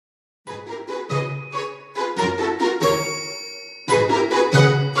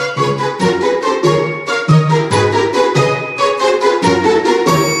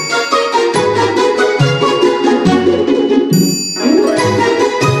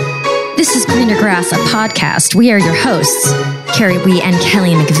This is Greener Grass, a podcast. We are your hosts, Carrie Wee and Kelly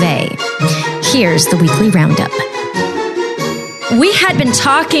McVeigh. Here's the weekly roundup. We had been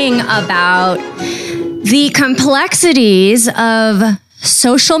talking about the complexities of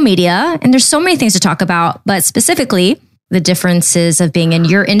social media, and there's so many things to talk about, but specifically the differences of being in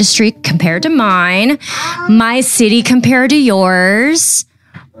your industry compared to mine, my city compared to yours.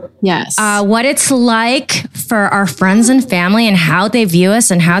 Yes. What it's like for our friends and family and how they view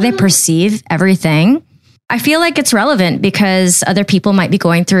us and how they perceive everything. I feel like it's relevant because other people might be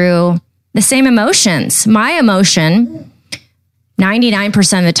going through the same emotions. My emotion,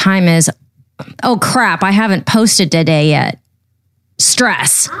 99% of the time is, oh crap, I haven't posted today yet.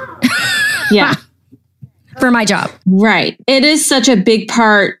 Stress. Yeah. For my job. Right. It is such a big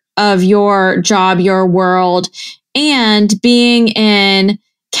part of your job, your world, and being in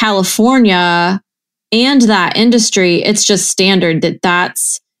California and that industry, it's just standard that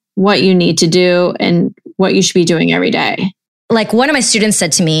that's what you need to do and what you should be doing every day. Like one of my students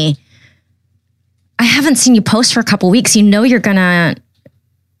said to me, I haven't seen you post for a couple weeks. You know,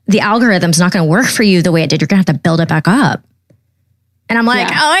 the algorithm's not going to work for you the way it did. You're going to have to build it back up. And I'm like,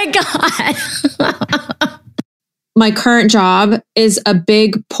 Oh my God. My current job is a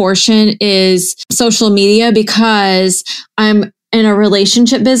big portion is social media because I'm in a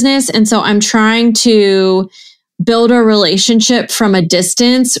relationship business. And so I'm trying to build a relationship from a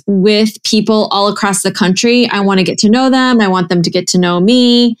distance with people all across the country. I want to get to know them. I want them to get to know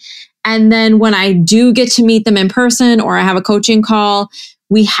me. And then when I do get to meet them in person or I have a coaching call,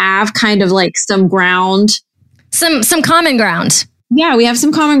 we have kind of like some ground. Some common ground. Yeah, we have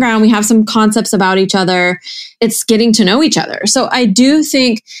some common ground. We have some concepts about each other. It's getting to know each other. So I do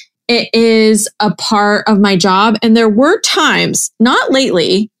think it is a part of my job. And there were times, not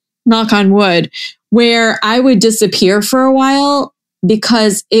lately, knock on wood, where I would disappear for a while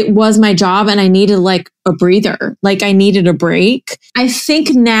because it was my job and I needed like a breather. Like I needed a break. I think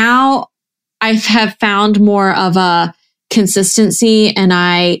now I have found more of a consistency and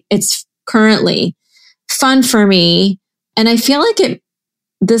it's currently fun for me. And I feel like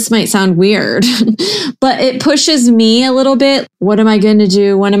this might sound weird, but it pushes me a little bit. What am I going to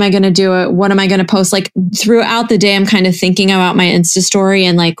do? When am I going to do it? What am I going to post? Like throughout the day, I'm kind of thinking about my Insta story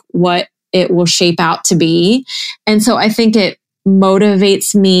and like what it will shape out to be. And so I think it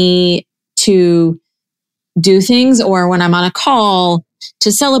motivates me to do things, or when I'm on a call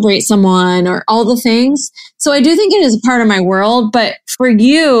to celebrate someone or all the things. So I do think it is a part of my world, but for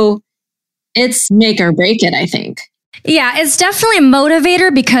you, it's make or break it, I think. Yeah, it's definitely a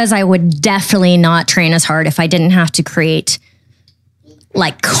motivator because I would definitely not train as hard if I didn't have to create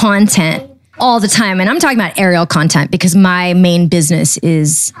like content all the time. And I'm talking about aerial content because my main business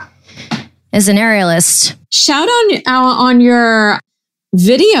is as an aerialist. Shout out on your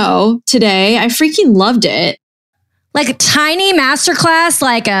video today. I freaking loved it. Like a tiny masterclass,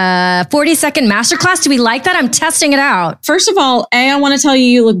 like a 40-second masterclass. Do we like that? I'm testing it out. First of all, I want to tell you,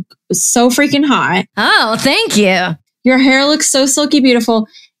 you look so freaking hot. Oh, thank you. Your hair looks so silky beautiful.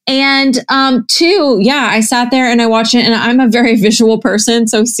 And two, yeah, I sat there and I watched it and I'm a very visual person.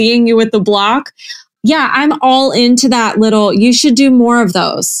 So seeing you with the block, yeah, I'm all into that little, you should do more of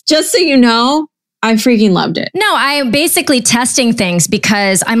those. Just so you know, I freaking loved it. No, I'm basically testing things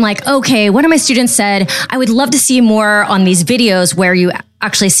because I'm like, okay, one of my students said, I would love to see more on these videos where you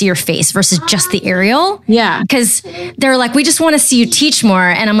actually see your face versus just the aerial. Yeah. Because they're like, we just want to see you teach more.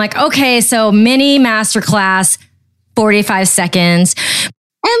 And I'm like, okay, so mini masterclass, 45 seconds.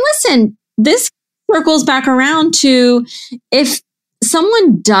 And listen, this circles back around to if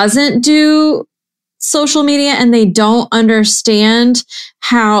someone doesn't do social media and they don't understand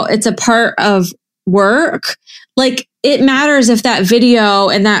how it's a part of work, like it matters if that video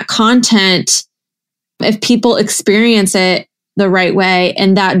and that content, if people experience it the right way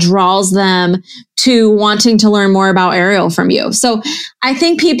and that draws them to wanting to learn more about aerial from you. So I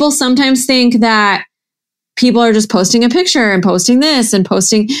think people sometimes think that people are just posting a picture and posting this and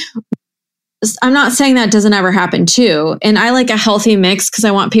posting. I'm not saying that doesn't ever happen too. And I like a healthy mix because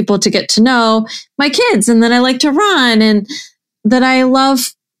I want people to get to know my kids and that I like to run and that I love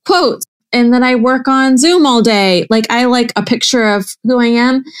quotes and that I work on Zoom all day. Like I like a picture of who I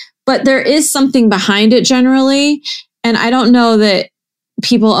am, but there is something behind it generally. And I don't know that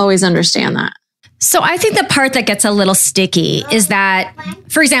people always understand that. So I think the part that gets a little sticky is that,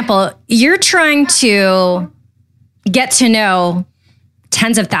 for example, you're trying to get to know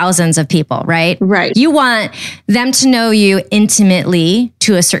tens of thousands of people, right? Right. You want them to know you intimately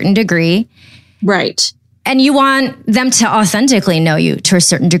to a certain degree. Right. And you want them to authentically know you to a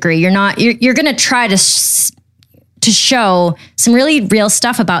certain degree. You're going to try to to show some really real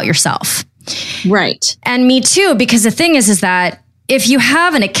stuff about yourself. Right. And me too, because the thing is that if you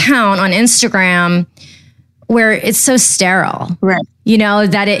have an account on Instagram where it's so sterile, right, you know,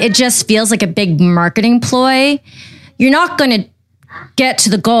 that it just feels like a big marketing ploy, you're not going to get to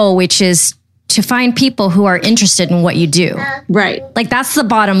the goal, which is to find people who are interested in what you do. Right. Like, that's the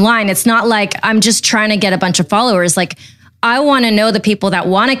bottom line. It's not like I'm just trying to get a bunch of followers. Like, I want to know the people that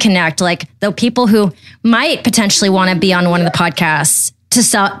want to connect, like the people who might potentially want to be on one of the podcasts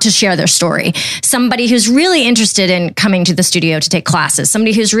to share their story. Somebody who's really interested in coming to the studio to take classes.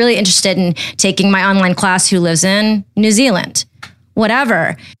 Somebody who's really interested in taking my online class who lives in New Zealand.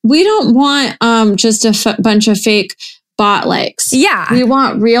 Whatever. We don't want just a bunch of fake bot likes. Yeah. We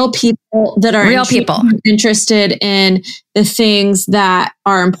want real people that are interested in the things that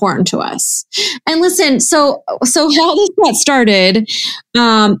are important to us. And listen, so how this got started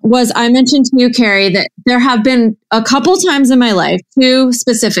was I mentioned to you, Carrie, that there have been a couple times in my life, 2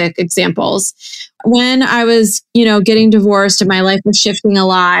 specific examples, when I was, getting divorced and my life was shifting a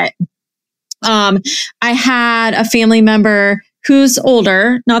lot. I had a family member who's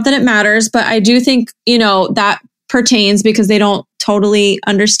older, not that it matters, but I do think, that pertains because they don't totally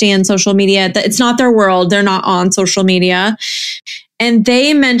understand social media. It's not their world. They're not on social media. And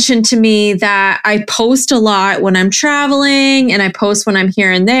they mentioned to me that I post a lot when I'm traveling and I post when I'm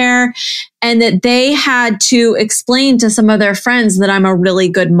here and there, and that they had to explain to some of their friends that I'm a really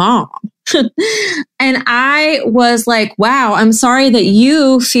good mom. And I was like, wow, I'm sorry that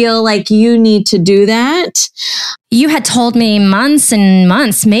you feel like you need to do that. You had told me months and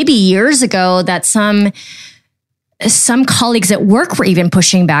months, maybe years ago, that some colleagues at work were even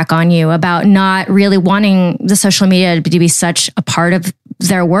pushing back on you about not really wanting the social media to be such a part of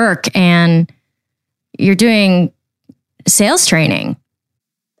their work. And you're doing sales training.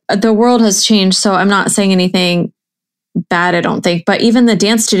 The world has changed, so I'm not saying anything bad, I don't think. But even the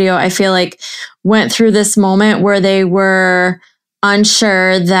dance studio, I feel like, went through this moment where they were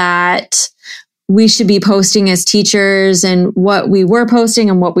unsure that we should be posting as teachers and what we were posting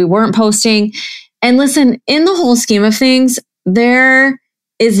and what we weren't posting. And listen, in the whole scheme of things, there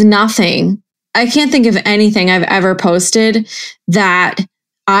is nothing. I can't think of anything I've ever posted that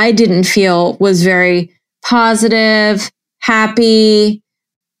I didn't feel was very positive, happy,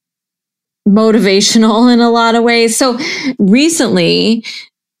 motivational in a lot of ways. So recently,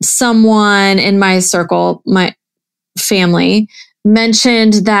 someone in my circle, my family,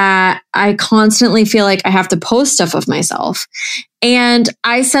 mentioned that I constantly feel like I have to post stuff of myself. And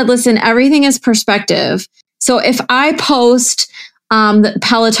I said, listen, everything is perspective. So if I post the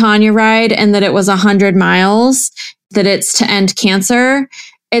Peloton ride and that it was 100 miles, that it's to end cancer,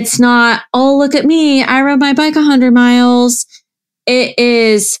 it's not, oh, look at me, I rode my bike 100 miles. It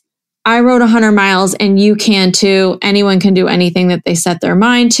is, I rode 100 miles and you can too. Anyone can do anything that they set their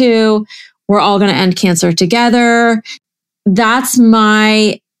mind to. We're all going to end cancer together. That's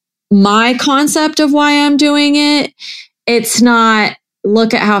my concept of why I'm doing it. It's not,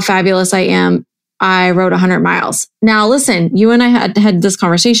 look at how fabulous I am. I rode 100 miles. Now, listen, you and I had this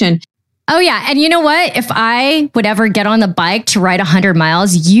conversation. Oh, yeah. And you know what? If I would ever get on the bike to ride 100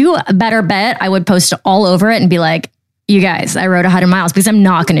 miles, you better bet I would post all over it and be like, you guys, I rode 100 miles, because I'm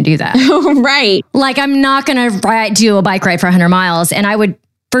not going to do that. Right. Like, I'm not going to do a bike ride for 100 miles. And I would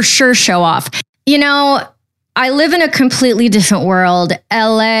for sure show off. I live in a completely different world.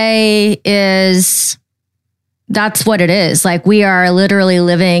 LA that's what it is. Like, we are literally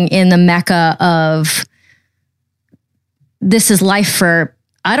living in the mecca of, this is life for,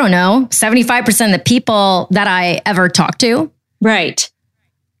 I don't know, 75% of the people that I ever talk to. Right.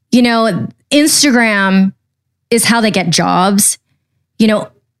 Instagram is how they get jobs.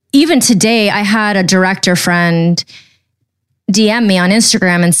 Even today, I had a director friend DM me on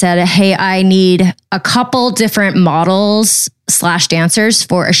Instagram and said, hey, I need a couple different models / dancers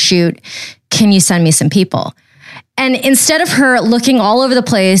for a shoot. Can you send me some people? And instead of her looking all over the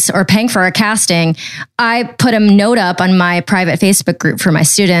place or paying for a casting, I put a note up on my private Facebook group for my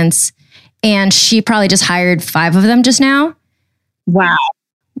students, and she probably just hired 5 of them just now. Wow.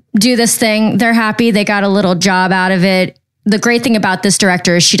 Do this thing. They're happy. They got a little job out of it. The great thing about this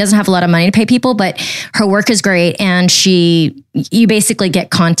director is she doesn't have a lot of money to pay people, but her work is great. And you basically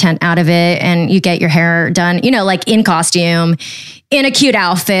get content out of it, and you get your hair done, like in costume, in a cute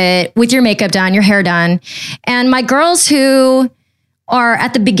outfit, with your makeup done, your hair done. And my girls who are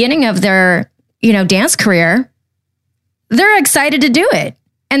at the beginning of their, dance career, they're excited to do it.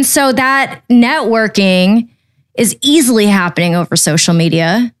 And so that networking is easily happening over social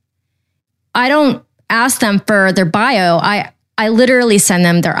media. I don't ask them for their bio. I I literally send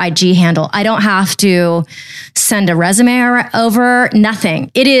them their IG handle. I don't have to send a resume over,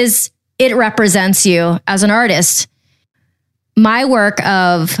 nothing. It represents you as an artist. My work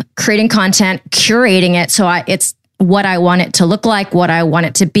of creating content, curating it so it's what I want it to look like, what I want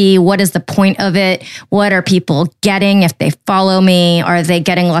it to be, what is the point of it, what are people getting if they follow me, are they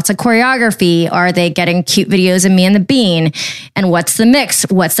getting lots of choreography, are they getting cute videos of me and the bean, and what's the mix,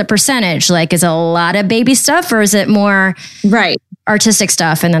 what's the percentage, like is it a lot of baby stuff or is it more artistic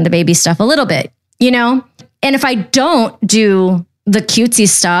stuff and then the baby stuff a little bit, and if I don't do the cutesy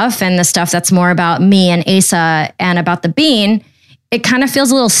stuff and the stuff that's more about me and Asa and about the bean, it kind of feels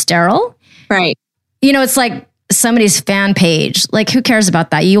a little sterile. Right. It's like somebody's fan page. Like, who cares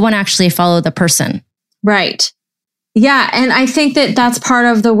about that? You want to actually follow the person. Right. Yeah. And I think that that's part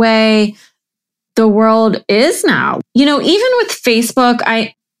of the way the world is now. Even with Facebook,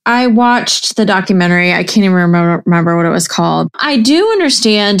 I watched the documentary. I can't even remember what it was called. I do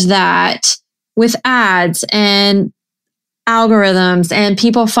understand that with ads and algorithms and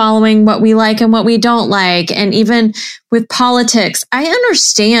people following what we like and what we don't like, and even with politics, I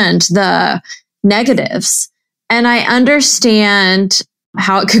understand the negatives. And I understand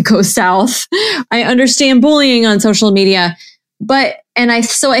how it could go south. I understand bullying on social media.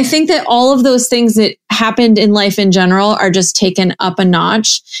 So I think that all of those things that happened in life in general are just taken up a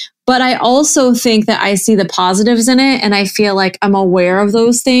notch. But I also think that I see the positives in it. And I feel like I'm aware of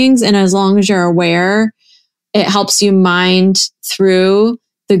those things. And as long as you're aware, it helps you mind through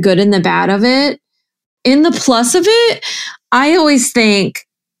the good and the bad of it. In the plus of it, I always think,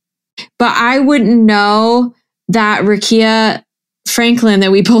 but I wouldn't know that Rakia Franklin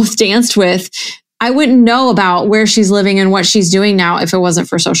that we both danced with, I wouldn't know about where she's living and what she's doing now if it wasn't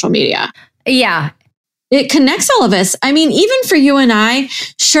for social media. Yeah. It connects all of us. I mean, even for you and I,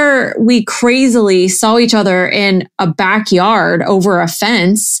 sure, we crazily saw each other in a backyard over a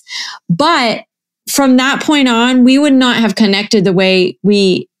fence. But from that point on, we would not have connected the way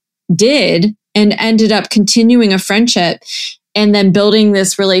we did and ended up continuing a friendship and then building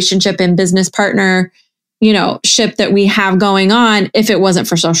this relationship and business partner ship that we have going on if it wasn't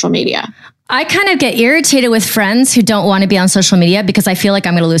for social media. I kind of get irritated with friends who don't want to be on social media because I feel like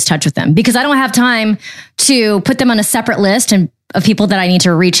I'm going to lose touch with them because I don't have time to put them on a separate list and of people that I need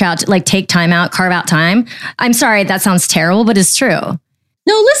to reach out to, like take time out, carve out time. I'm sorry, that sounds terrible, but it's true.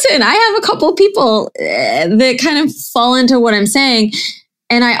 No, listen, I have a couple of people that kind of fall into what I'm saying.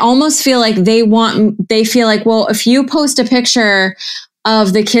 And I almost feel like they feel like, well, if you post a picture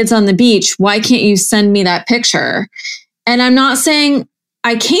of the kids on the beach, why can't you send me that picture? And I'm not saying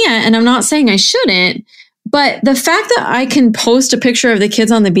I can't, and I'm not saying I shouldn't, but the fact that I can post a picture of the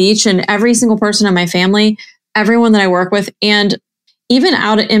kids on the beach and every single person in my family, everyone that I work with, and even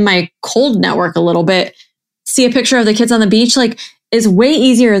out in my cold network a little bit, see a picture of the kids on the beach, like is way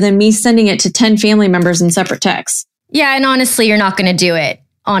easier than me sending it to 10 family members in separate texts. Yeah. And honestly, you're not going to do it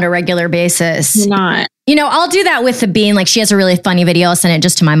on a regular basis. You're not. I'll do that with the bean. Like she has a really funny video. I'll send it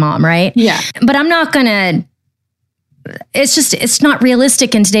just to my mom. Right. Yeah. But I'm not going to, it's not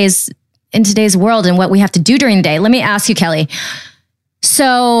realistic in today's world and what we have to do during the day. Let me ask you, Kelly.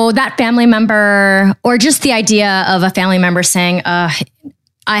 So that family member, or just the idea of a family member saying, I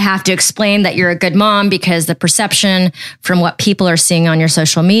have to explain that you're a good mom because the perception from what people are seeing on your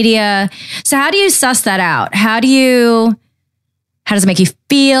social media. So how do you suss that out? How does it make you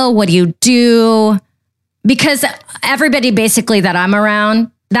feel? What do you do? Because everybody basically that I'm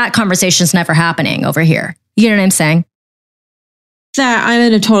around, that conversation's never happening over here. You know what I'm saying? That I'm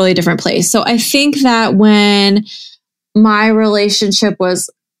in a totally different place. So I think that when my relationship was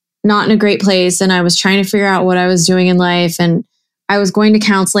not in a great place and I was trying to figure out what I was doing in life and I was going to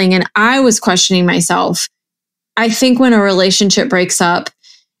counseling and I was questioning myself. I think when a relationship breaks up,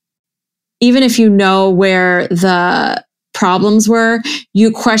 even if you know where the problems were,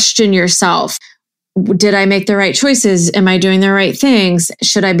 you question yourself. Did I make the right choices? Am I doing the right things?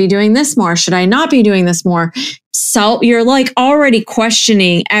 Should I be doing this more? Should I not be doing this more? So you're like already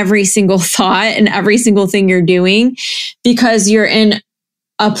questioning every single thought and every single thing you're doing because you're in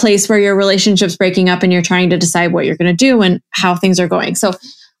a place where your relationship's breaking up and you're trying to decide what you're going to do and how things are going. So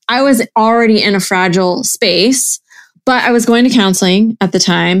I was already in a fragile space, but I was going to counseling at the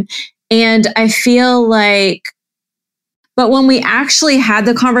time. And I feel like, but when we actually had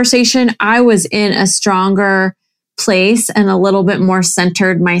the conversation, I was in a stronger place and a little bit more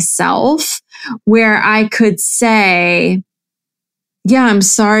centered myself, where I could say, yeah, I'm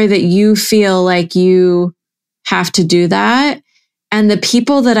sorry that you feel like you have to do that. And the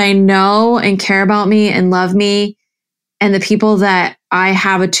people that I know and care about me and love me, and the people that I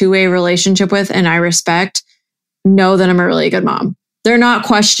have a two-way relationship with and I respect, know that I'm a really good mom. They're not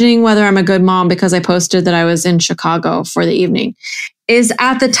questioning whether I'm a good mom because I posted that I was in Chicago for the evening. Is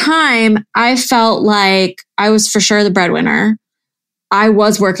at the time, I felt like I was for sure the breadwinner. I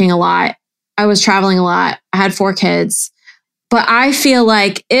was working a lot. I was traveling a lot. I had 4 kids. But I feel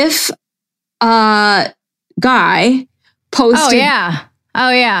like if a guy posted Oh,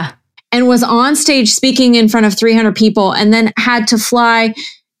 yeah. and was on stage speaking in front of 300 people and then had to fly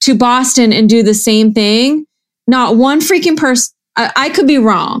to Boston and do the same thing, not one freaking person, I could be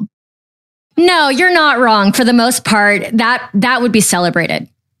wrong. No, you're not wrong. For the most part, that would be celebrated.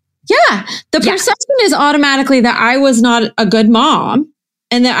 Yeah. The perception is automatically that I was not a good mom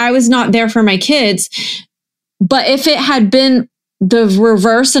and that I was not there for my kids. But if it had been the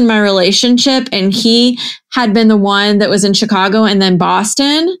reverse in my relationship and he had been the one that was in Chicago and then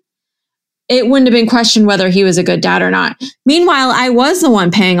Boston, it wouldn't have been questioned whether he was a good dad or not. Meanwhile, I was the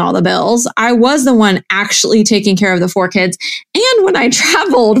one paying all the bills. I was the one actually taking care of the 4 kids. And when I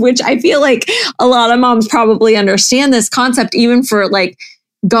traveled, which I feel like a lot of moms probably understand this concept, even for like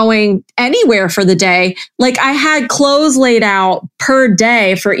going anywhere for the day, like I had clothes laid out per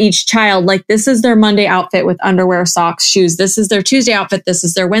day for each child. Like this is their Monday outfit with underwear, socks, shoes. This is their Tuesday outfit. This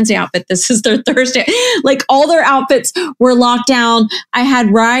is their Wednesday outfit. This is their Thursday. Like all their outfits were locked down. I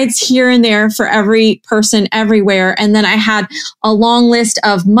had rides here and there for every person everywhere. And then I had a long list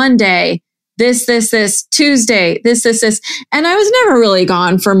of Monday, this, Tuesday, this. And I was never really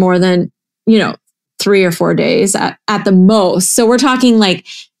gone for more than, 3 or 4 days at the most. So we're talking like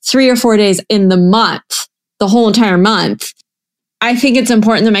 3 or 4 days in the month, the whole entire month. I think it's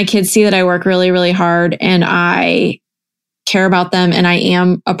important that my kids see that I work really, really hard and I care about them and I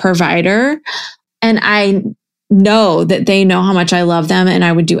am a provider. And I know that they know how much I love them and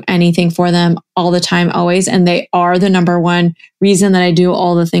I would do anything for them all the time, always. And they are the number one reason that I do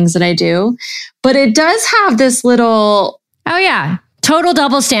all the things that I do. But it does have this little... Oh, yeah. Total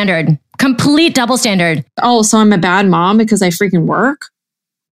double standard. Complete double standard. Oh, so I'm a bad mom because I freaking work?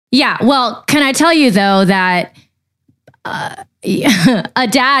 Yeah. Well, can I tell you, though, that a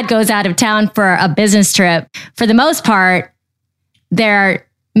dad goes out of town for a business trip. For the most part, they're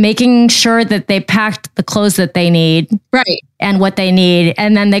making sure that they packed the clothes that they need. Right. And what they need.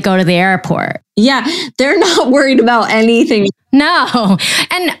 And then they go to the airport. Yeah. They're not worried about anything. No.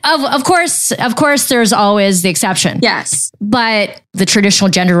 And of course, there's always the exception. Yes. But the traditional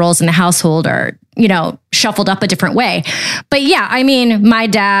gender roles in the household are, shuffled up a different way. But yeah, I mean, my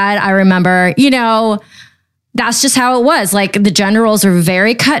dad, I remember, that's just how it was. Like the gender roles are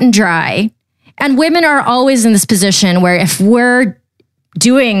very cut and dry. And women are always in this position where if we're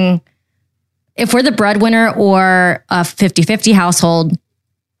the breadwinner or a 50-50 household,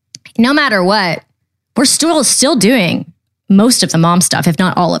 no matter what, we're still doing most of the mom stuff, if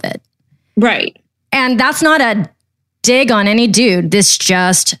not all of it. Right. And that's not a dig on any dude. This is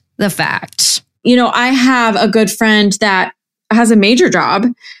just the fact. I have a good friend that has a major job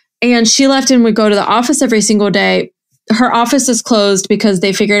and she left and would go to the office every single day. Her office is closed because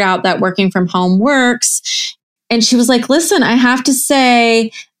they figured out that working from home works. And she was like, listen, I have to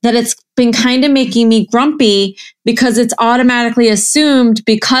say that it's been kind of making me grumpy because it's automatically assumed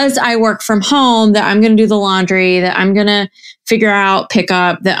because I work from home that I'm going to do the laundry, that I'm going to figure out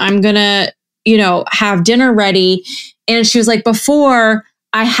pickup, that I'm going to, have dinner ready. And she was like, before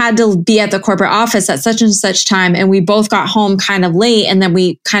I had to be at the corporate office at such and such time. And we both got home kind of late. And then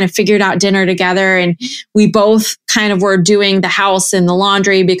we kind of figured out dinner together. And we both kind of were doing the house and the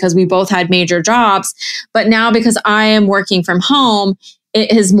laundry because we both had major jobs. But now because I am working from home,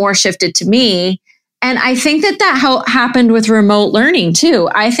 it has more shifted to me. And I think that happened with remote learning too.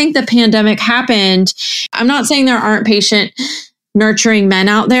 I think the pandemic happened. I'm not saying there aren't patient, nurturing men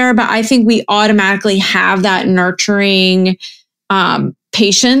out there, but I think we automatically have that nurturing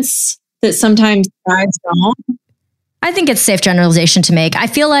patience that sometimes guys don't. I think it's safe generalization to make. I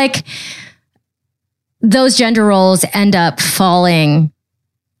feel like those gender roles end up falling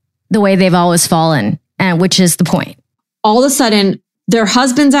the way they've always fallen, and which is the point. All of a sudden, their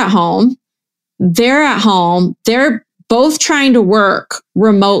husband's at home. They're at home. They're both trying to work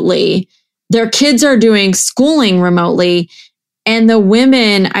remotely. Their kids are doing schooling remotely. And the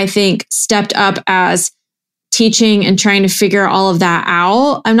women, I think, stepped up as teaching and trying to figure all of that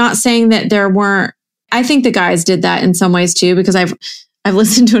out. I'm not saying that there weren't, I think the guys did that in some ways too, because I've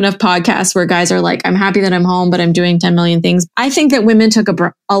listened to enough podcasts where guys are like, I'm happy that I'm home, but I'm doing 10 million things. I think that women took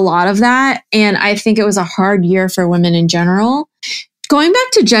a lot of that. And I think it was a hard year for women in general. Going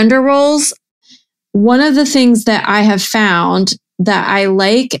back to gender roles, one of the things that I have found that I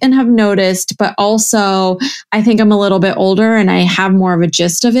like and have noticed, but also I think I'm a little bit older and I have more of a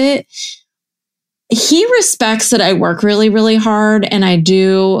gist of it, he respects that I work really, really hard and I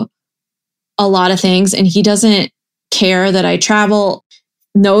do a lot of things, and he doesn't care that I travel,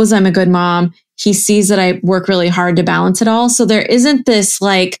 knows I'm a good mom. He sees that I work really hard to balance it all. So there isn't this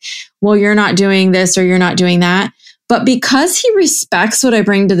like, well, you're not doing this or you're not doing that. But because he respects what I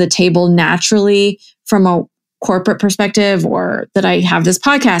bring to the table naturally from a corporate perspective, or that I have this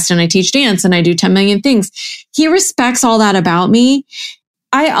podcast and I teach dance and I do 10 million things, he respects all that about me.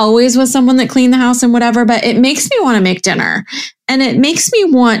 I always was someone that cleaned the house and whatever, but it makes me want to make dinner, and it makes me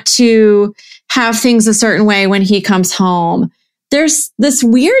want to have things a certain way when he comes home. There's this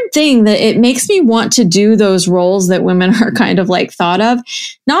weird thing that it makes me want to do those roles that women are kind of like thought of,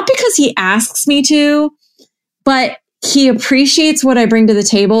 not because he asks me to, but he appreciates what I bring to the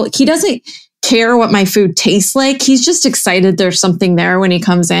table. He doesn't care what my food tastes like. He's just excited there's something there when he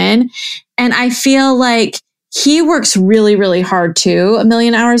comes in. And I feel like he works really, really hard too, 1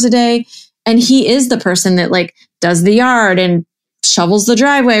 million hours a day. And he is the person that like does the yard and shovels the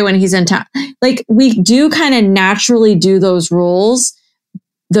driveway when he's in town. Like we do kind of naturally do those roles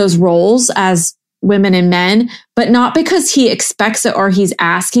as women and men, but not because he expects it or he's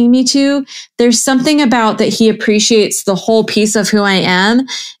asking me to. There's something about that he appreciates the whole piece of who I am,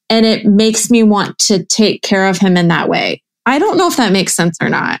 and it makes me want to take care of him in that way. I don't know if that makes sense or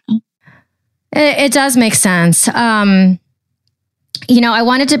not. It does make sense. I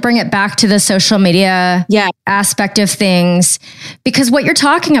wanted to bring it back to the social media aspect of things, because what you're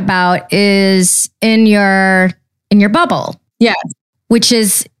talking about is in your bubble. Yeah. Which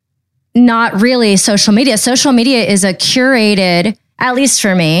is not really social media. Social media is a curated, at least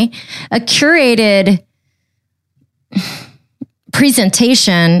for me, a curated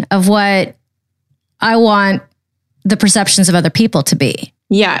presentation of what I want the perceptions of other people to be.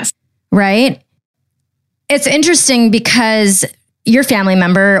 Yes. Right? It's interesting because your family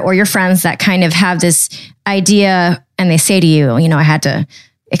member or your friends that kind of have this idea and they say to you, I had to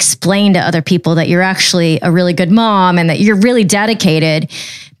explain to other people that you're actually a really good mom and that you're really dedicated,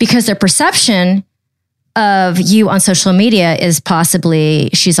 because their perception of you on social media is possibly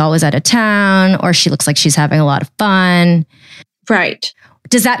she's always out of town or she looks like she's having a lot of fun. Right.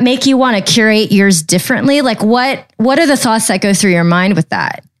 Does that make you want to curate yours differently? Like what are the thoughts that go through your mind with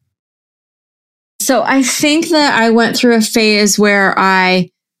that? So I think that I went through a phase where I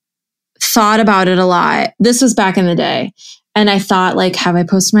thought about it a lot. This was back in the day. And I thought, like, have I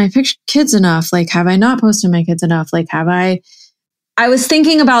posted my kids enough? Like, have I not posted my kids enough? Like, I was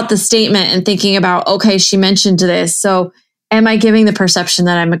thinking about the statement and thinking about, okay, she mentioned this. So am I giving the perception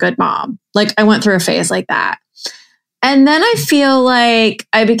that I'm a good mom? Like, I went through a phase like that. And then I feel like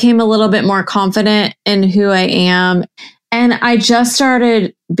I became a little bit more confident in who I am. And I just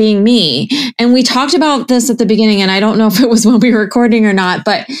started being me. And we talked about this at the beginning, and I don't know if it was when we were recording or not,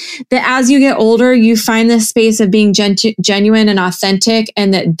 but that as you get older, you find this space of being genuine and authentic,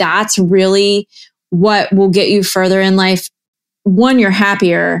 and that's really what will get you further in life. One, you're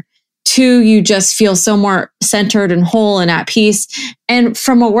happier. Two, you just feel so more centered and whole and at peace. And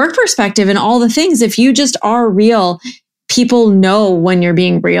from a work perspective and all the things, if you just are real, people know when you're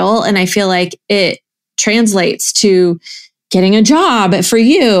being real. And I feel like it translates to getting a job for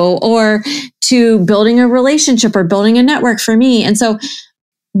you, or to building a relationship or building a network for me. And so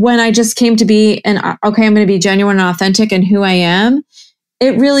when I just came to be I'm going to be genuine and authentic in who I am,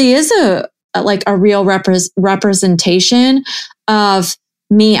 it really is a real representation of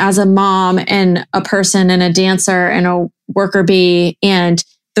me as a mom and a person and a dancer and a worker bee, and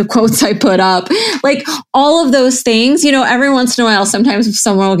the quotes I put up, like all of those things. Every once in a while, sometimes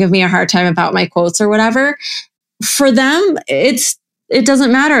someone will give me a hard time about my quotes or whatever. For them, it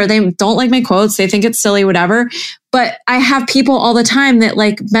doesn't matter. They don't like my quotes. They think it's silly, whatever. But I have people all the time that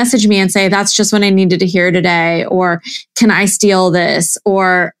like message me and say, that's just what I needed to hear today. Or can I steal this?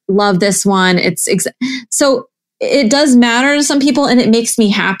 Or love this one. So it does matter to some people, and it makes me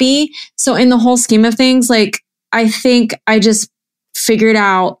happy. So in the whole scheme of things, like, I think I just figured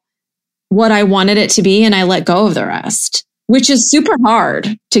out what I wanted it to be, and I let go of the rest, which is super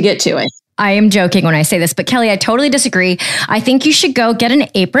hard to get to it. I am joking when I say this, but Kelly, I totally disagree. I think you should go get an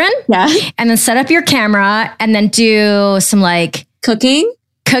apron, and then set up your camera, and then do some like cooking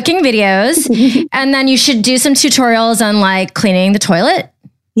videos. And then you should do some tutorials on like cleaning the toilet.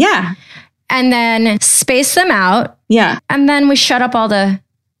 Yeah. And then space them out. Yeah. And then we shut up all the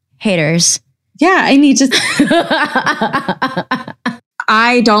haters. Yeah. I need to.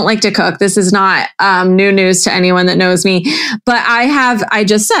 I don't like to cook. This is not new news to anyone that knows me, but I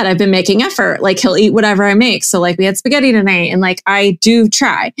just said, I've been making effort. Like he'll eat whatever I make. So like we had spaghetti tonight and like I do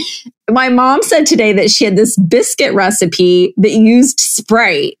try. My mom said today that she had this biscuit recipe that used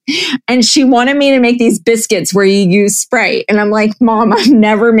Sprite and she wanted me to make these biscuits where you use Sprite. And I'm like, Mom, I'm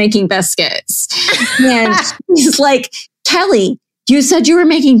never making biscuits. And she's like, Kelly, you said you were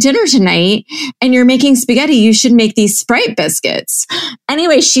making dinner tonight and you're making spaghetti. You should make these Sprite biscuits.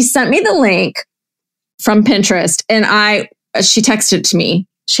 Anyway, she sent me the link from Pinterest and she texted it to me.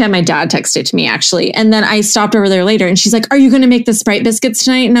 She had my dad text it to me actually. And then I stopped over there later and she's like, are you going to make the Sprite biscuits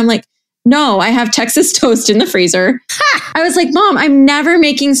tonight? And I'm like, no, I have Texas toast in the freezer. I was like, Mom, I'm never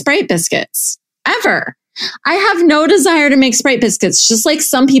making Sprite biscuits ever. I have no desire to make Sprite biscuits. Just like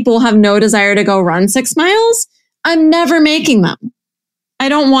some people have no desire to go run 6 miles. I'm never making them. I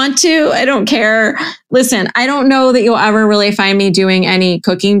don't want to. I don't care. Listen, I don't know that you'll ever really find me doing any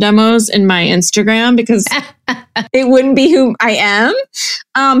cooking demos in my Instagram because it wouldn't be who I am.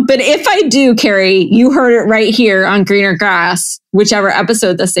 But if I do, Carrie, you heard it right here on Greener Grass, whichever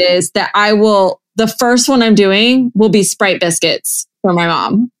episode this is, that the first one I'm doing will be Sprite biscuits for my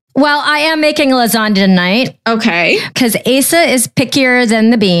mom. Well, I am making lasagna tonight. Okay. Because Asa is pickier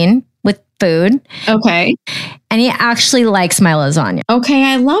than the bean with food. Okay. And he actually likes my lasagna. Okay,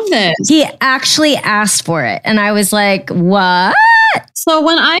 I love this. He actually asked for it. And I was like, what? So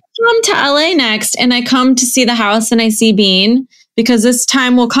when I come to LA next and I come to see the house and I see Bean, because this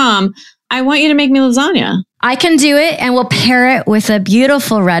time will come, I want you to make me lasagna. I can do it and we'll pair it with a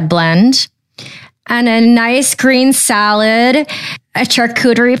beautiful red blend and a nice green salad, a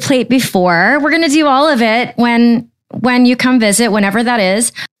charcuterie plate before. We're going to do all of it when you come visit, whenever that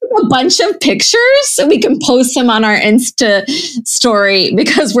is. A bunch of pictures so we can post them on our Insta story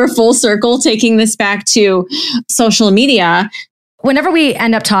because we're full circle taking this back to social media. Whenever we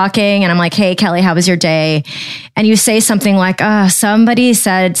end up talking and I'm like, hey, Kelly, how was your day? And you say something like, somebody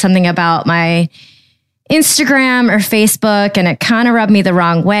said something about my Instagram or Facebook and it kind of rubbed me the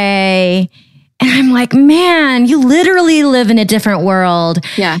wrong way. And I'm like, man, you literally live in a different world.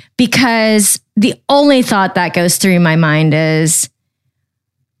 Yeah. Because the only thought that goes through my mind is,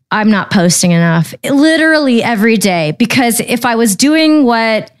 I'm not posting enough literally every day, because if I was doing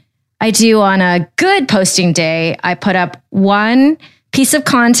what I do on a good posting day, I put up one piece of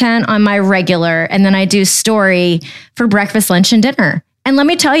content on my regular and then I do story for breakfast, lunch, and dinner. And let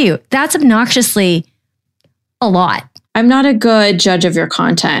me tell you, that's obnoxiously a lot. I'm not a good judge of your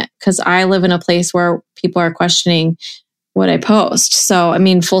content because I live in a place where people are questioning what I post. So, I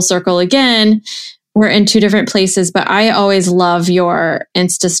mean, full circle again. We're in two different places, but I always love your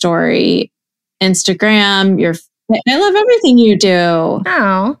Insta story, Instagram, I love everything you do.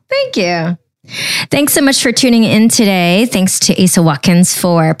 Oh, thank you. Thanks so much for tuning in today. Thanks to Asa Watkins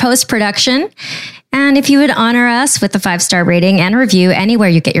for post-production. And if you would honor us with a 5-star rating and review anywhere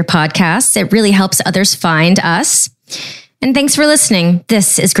you get your podcasts, it really helps others find us. And thanks for listening.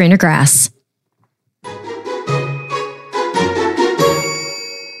 This is Greener Grass.